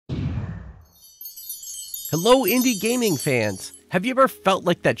Hello indie gaming fans! Have you ever felt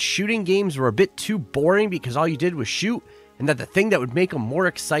like that shooting games were a bit too boring because all you did was shoot, and that the thing that would make them more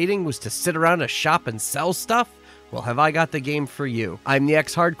exciting was to sit around a shop and sell stuff? Well, have I got the game for you. I'm the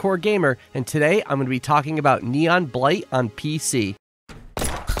ex-hardcore gamer, and today I'm going to be talking about Neon Blight on PC.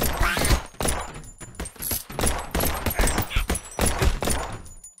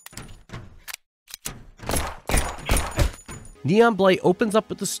 Neon Blight opens up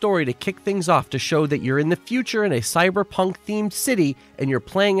with the story to kick things off to show that you're in the future in a cyberpunk-themed city and you're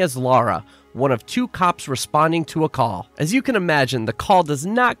playing as Lara, one of two cops responding to a call. As you can imagine, the call does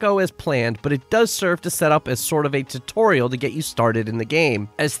not go as planned, but it does serve to set up as sort of a tutorial to get you started in the game.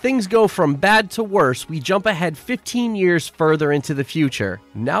 As things go from bad to worse, we jump ahead 15 years further into the future.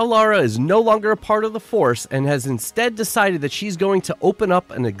 Now Lara is no longer a part of the force and has instead decided that she's going to open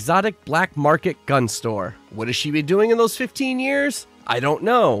up an exotic black market gun store. What has she been doing in those 15 years? I don't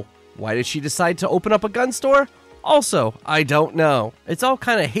know. Why did she decide to open up a gun store? Also, I don't know. It's all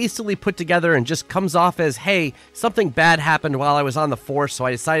kind of hastily put together and just comes off as, hey, something bad happened while I was on the force, so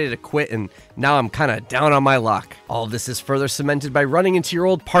I decided to quit and now I'm kind of down on my luck. All of this is further cemented by running into your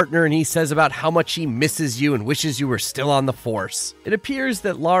old partner and he says about how much he misses you and wishes you were still on the force. It appears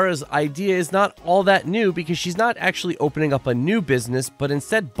that Lara's idea is not all that new because she's not actually opening up a new business, but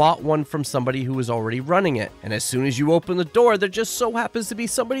instead bought one from somebody who was already running it. And as soon as you open the door, there just so happens to be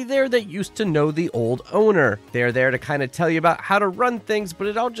somebody there that used to know the old owner. They're there to kind of tell you about how to run things, but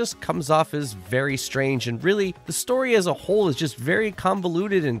it all just comes off as very strange, and really the story as a whole is just very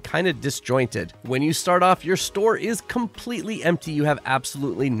convoluted and kind of disjointed. When you start off, your store is completely empty. You have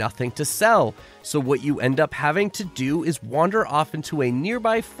absolutely nothing to sell. So what you end up having to do is wander off into a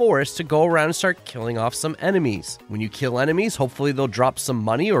nearby forest to go around and start killing off some enemies. When you kill enemies, hopefully they'll drop some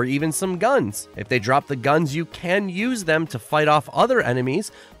money or even some guns. If they drop the guns, you can use them to fight off other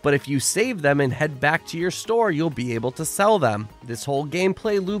enemies, but if you save them and head back to your store, you'll be able to sell them. This whole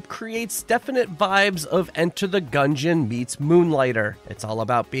gameplay loop creates definite vibes of Enter the Gungeon meets Moonlighter. It's all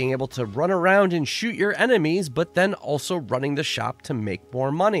about being able to run around and shoot your enemies, but then also running the shop to make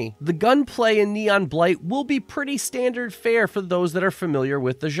more money. The gunplay in Neon Blight will be pretty standard fare for those that are familiar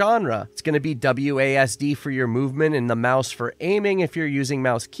with the genre. It's going to be WASD for your movement and the mouse for aiming if you're using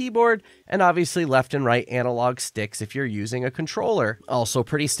mouse keyboard, and obviously left and right analog sticks if you're using a controller. Also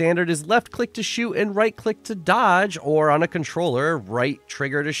pretty standard is left click to shoot and right click to dodge, or on a controller, right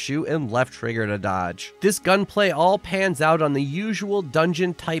trigger to shoot and left trigger to dodge. This gunplay all pans out on the usual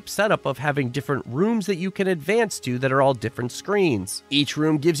dungeon type setup of having different rooms that you can advance to that are all different screens. Each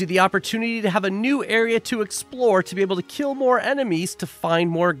room gives you the opportunity to have a new area to explore to be able to kill more enemies, to find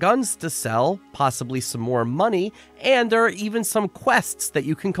more guns to sell, possibly some more money, and there are even some quests that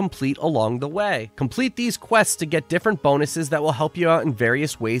you can complete along the way. Complete these quests to get different bonuses that will help you out in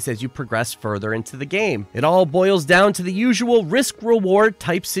various ways as you progress further into the game. It all boils down to the usual risk-reward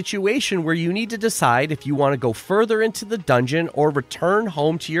type situation where you need to decide if you want to go further into the dungeon or return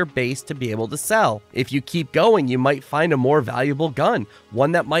home to your base to be able to sell. If you keep going, you might find a more valuable gun,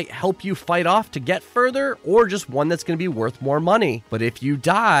 one that might help you fight off to get further, or just one that's going to be worth more money. But if you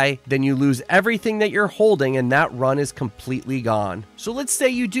die, then you lose everything that you're holding and that run is completely gone. So let's say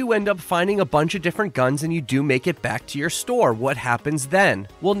you do end up finding a bunch of different guns and you do make it back to your store. What happens then?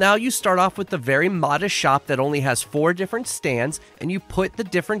 Well, now you start off with the very modest shop that only has 4 different stands, and you put the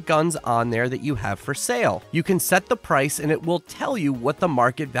different guns on there that you have for sale. You can set the price and it will tell you what the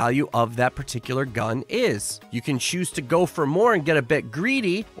market value of that particular gun is. You can choose to go for more and get a bit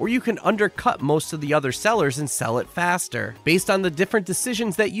greedy, or you can undercut most of the other sellers and sell it faster. Based on the different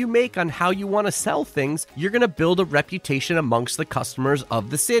decisions that you make on how you want to sell things, you're going to build a reputation amongst the customers of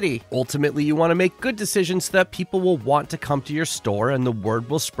the city. Ultimately, you want to make good decisions so that people will want to come to your store and the word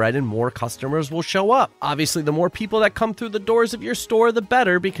will spread and more customers will show up. Obviously, the more people that come through the doors of your store, the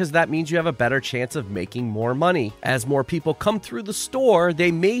better, because that means you have a better chance of making more money. As more people come through the store,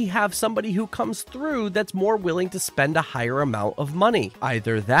 they may have somebody who comes through that's more willing to spend a higher amount of money.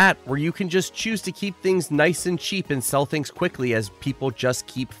 Either that, or you can just choose to keep things nice and cheap and sell things quickly as people just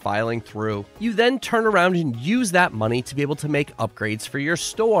keep filing through. You then turn around and use that money to be able to make upgrades for your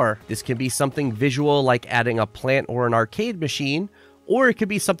store. This can be something visual like adding a plant or an arcade machine, or it could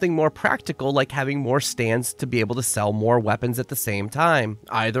be something more practical like having more stands to be able to sell more weapons at the same time.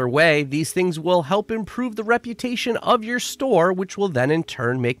 Either way, these things will help improve the reputation of your store, which will then in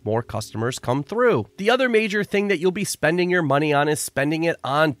turn make more customers come through. The other major thing that you'll be spending your money on is spending it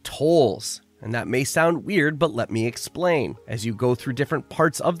on tolls. And that may sound weird, but let me explain. As you go through different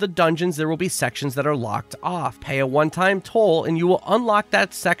parts of the dungeons, there will be sections that are locked off. Pay a one-time toll and you will unlock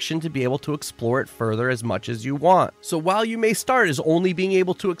that section to be able to explore it further as much as you want. So while you may start as only being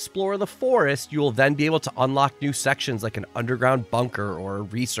able to explore the forest, you will then be able to unlock new sections like an underground bunker or a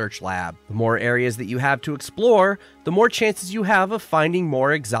research lab. The more areas that you have to explore, the more chances you have of finding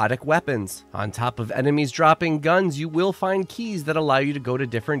more exotic weapons. On top of enemies dropping guns, you will find keys that allow you to go to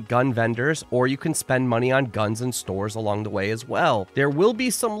different gun vendors, or you can spend money on guns and stores along the way as well. There will be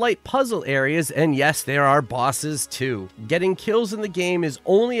some light puzzle areas, and yes, there are bosses too. Getting kills in the game is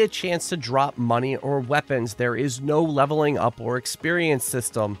only a chance to drop money or weapons. There is no leveling up or experience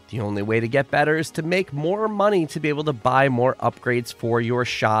system. The only way to get better is to make more money to be able to buy more upgrades for your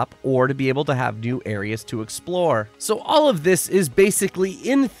shop, or to be able to have new areas to explore. So all of this is basically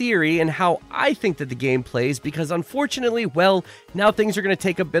in theory and how I think that the game plays, because unfortunately, well, now things are going to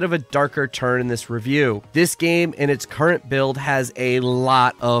take a bit of a darker turn in this review. This game in its current build has a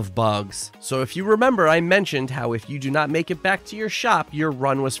lot of bugs. So if you remember, I mentioned how if you do not make it back to your shop, your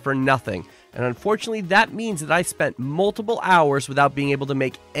run was for nothing. And unfortunately, that means that I spent multiple hours without being able to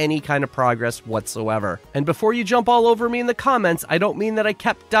make any kind of progress whatsoever. And before you jump all over me in the comments, I don't mean that I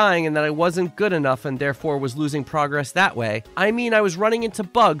kept dying and that I wasn't good enough and therefore was losing progress that way. I mean I was running into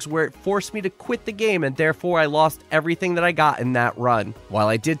bugs where it forced me to quit the game, and therefore I lost everything that I got in that run. While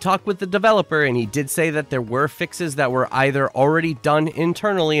I did talk with the developer and he did say that there were fixes that were either already done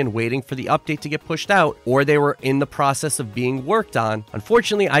internally and waiting for the update to get pushed out, or they were in the process of being worked on,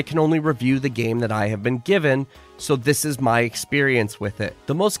 unfortunately I can only review the game that I have been given, so this is my experience with it.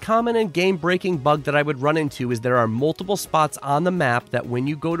 The most common and game-breaking bug that I would run into is there are multiple spots on the map that when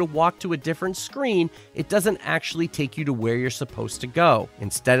you go to walk to a different screen, it doesn't actually take you to where you're supposed to go.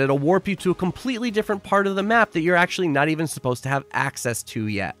 Instead, it'll warp you to a completely different part of the map that you're actually not even supposed to have access to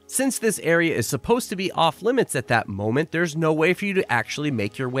yet. Since this area is supposed to be off limits at that moment, there's no way for you to actually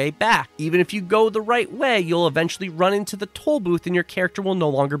make your way back. Even if you go the right way, you'll eventually run into the toll booth and your character will no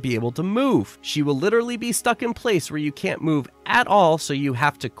longer be able to move. She will literally be stuck in place where you can't move at all, so you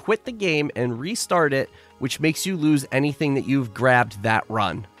have to quit the game and restart it, which makes you lose anything that you've grabbed that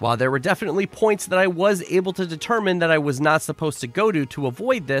run. While there were definitely points that I was able to determine that I was not supposed to go to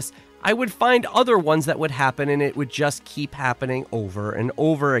avoid this, I would find other ones that would happen and it would just keep happening over and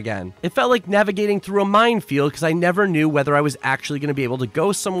over again. It felt like navigating through a minefield because I never knew whether I was actually going to be able to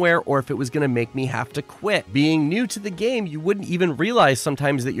go somewhere or if it was going to make me have to quit. Being new to the game, you wouldn't even realize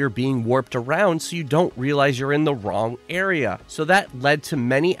sometimes that you're being warped around, so you don't realize you're in the wrong area. So that led to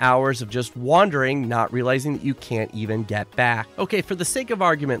many hours of just wandering, not realizing that you can't even get back. Okay, for the sake of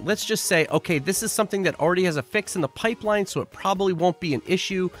argument, let's just say, okay, this is something that already has a fix in the pipeline, so it probably won't be an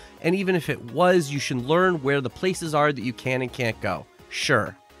issue. And even if it was, you should learn where the places are that you can and can't go.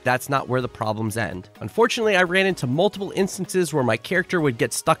 Sure, that's not where the problems end. Unfortunately, I ran into multiple instances where my character would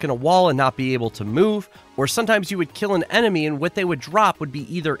get stuck in a wall and not be able to move, or sometimes you would kill an enemy and what they would drop would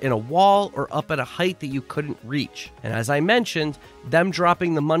be either in a wall or up at a height that you couldn't reach. And as I mentioned, them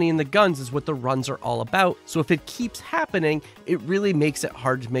dropping the money and the guns is what the runs are all about, so if it keeps happening, it really makes it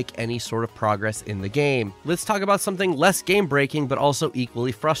hard to make any sort of progress in the game. Let's talk about something less game-breaking but also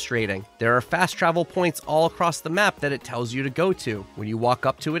equally frustrating. There are fast travel points all across the map that it tells you to go to. When you walk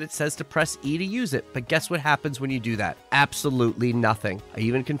up to it, it says to press E to use it, but guess what happens when you do that? Absolutely nothing. I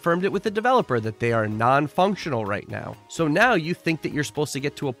even confirmed it with the developer that they are non-functional right now. So now you think that you're supposed to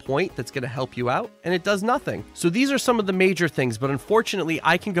get to a point that's going to help you out, and it does nothing. So these are some of the major things, but unfortunately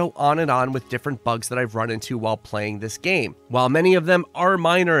I can go on and on with different bugs that I've run into while playing this game. While many of them are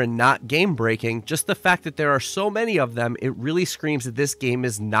minor and not game-breaking, just the fact that there are so many of them, it really screams that this game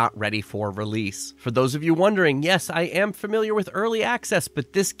is not ready for release. For those of you wondering, yes, I am familiar with early access,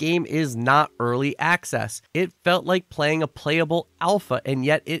 but this game is not early access. It felt like playing a playable alpha, and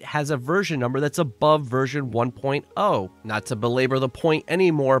yet it has a version number that's above version 1.0. Not to belabor the point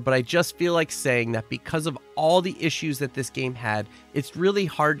anymore, but I just feel like saying that because of all the issues that this game had, it's really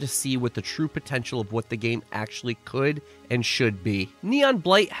hard to see what the true potential of what the game actually could and should be. Neon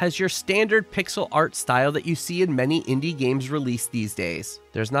Blight has your standard pixel art style that you see in many indie games released these days.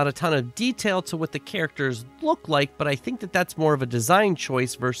 There's not a ton of detail to what the characters look like, but I think that that's more of a design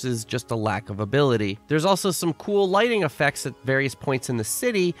choice versus just a lack of ability. There's also some cool lighting effects at various points in the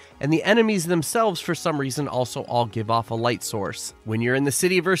city, and the enemies themselves for some reason also all give off a light source. When you're in the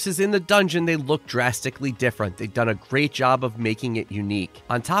city versus in the dungeon, they look drastically different. They've done a great job of making it unique.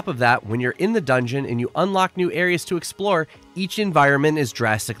 On top of that, when you're in the dungeon and you unlock new areas to explore, Each environment is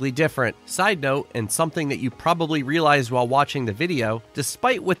drastically different. Side note, and something that you probably realized while watching the video,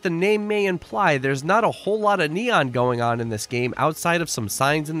 despite what the name may imply, there's not a whole lot of neon going on in this game outside of some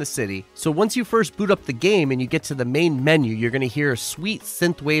signs in the city. So once you first boot up the game and you get to the main menu, you're going to hear a sweet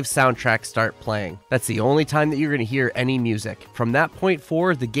synthwave soundtrack start playing. That's the only time that you're going to hear any music. From that point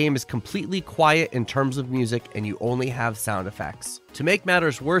forward, the game is completely quiet in terms of music and you only have sound effects. To make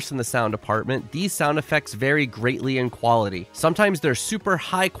matters worse in the sound department, these sound effects vary greatly in quality. Sometimes they're super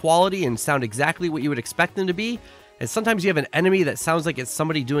high quality and sound exactly what you would expect them to be, and sometimes you have an enemy that sounds like it's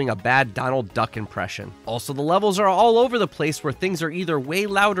somebody doing a bad Donald Duck impression. Also, the levels are all over the place where things are either way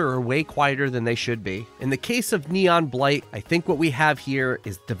louder or way quieter than they should be. In the case of Neon Blight, I think what we have here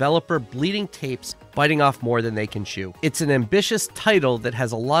is developer bleeding tapes biting off more than they can chew. It's an ambitious title that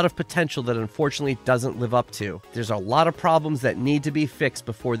has a lot of potential that unfortunately doesn't live up to. There's a lot of problems that need to be fixed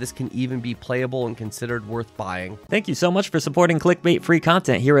before this can even be playable and considered worth buying. Thank you so much for supporting clickbait-free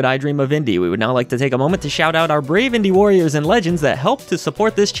content here at I Dream of Indie. We would now like to take a moment to shout out our brave indie warriors and legends that help to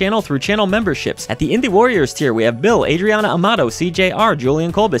support this channel through channel memberships. At the Indie Warriors tier, we have Bill, Adriana Amato, CJR,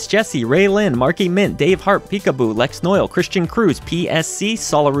 Julian Colbus, Jesse, Ray Lynn, Marky Mint, Dave Hart, Peekaboo, Lex Noyle, Christian Cruz, PSC,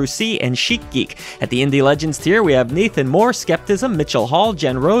 Solaru C, and Chic Geek. At the Indie Legends tier, we have Nathan Moore, Skeptism, Mitchell Hall,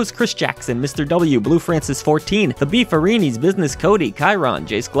 Jen Rose, Chris Jackson, Mr. W, Blue Francis 14, The Beefarinis, Business Cody, Chiron,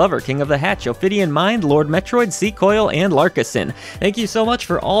 Jace Glover, King of the Hatch, Ophidian Mind, Lord Metroid, C Coil, and Larkison. Thank you so much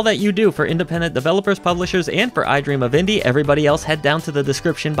for all that you do for independent developers, publishers, and for I Dream of Indie. Everybody else, head down to the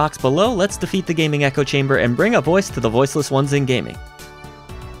description box below. Let's defeat the gaming echo chamber and bring a voice to the voiceless ones in gaming.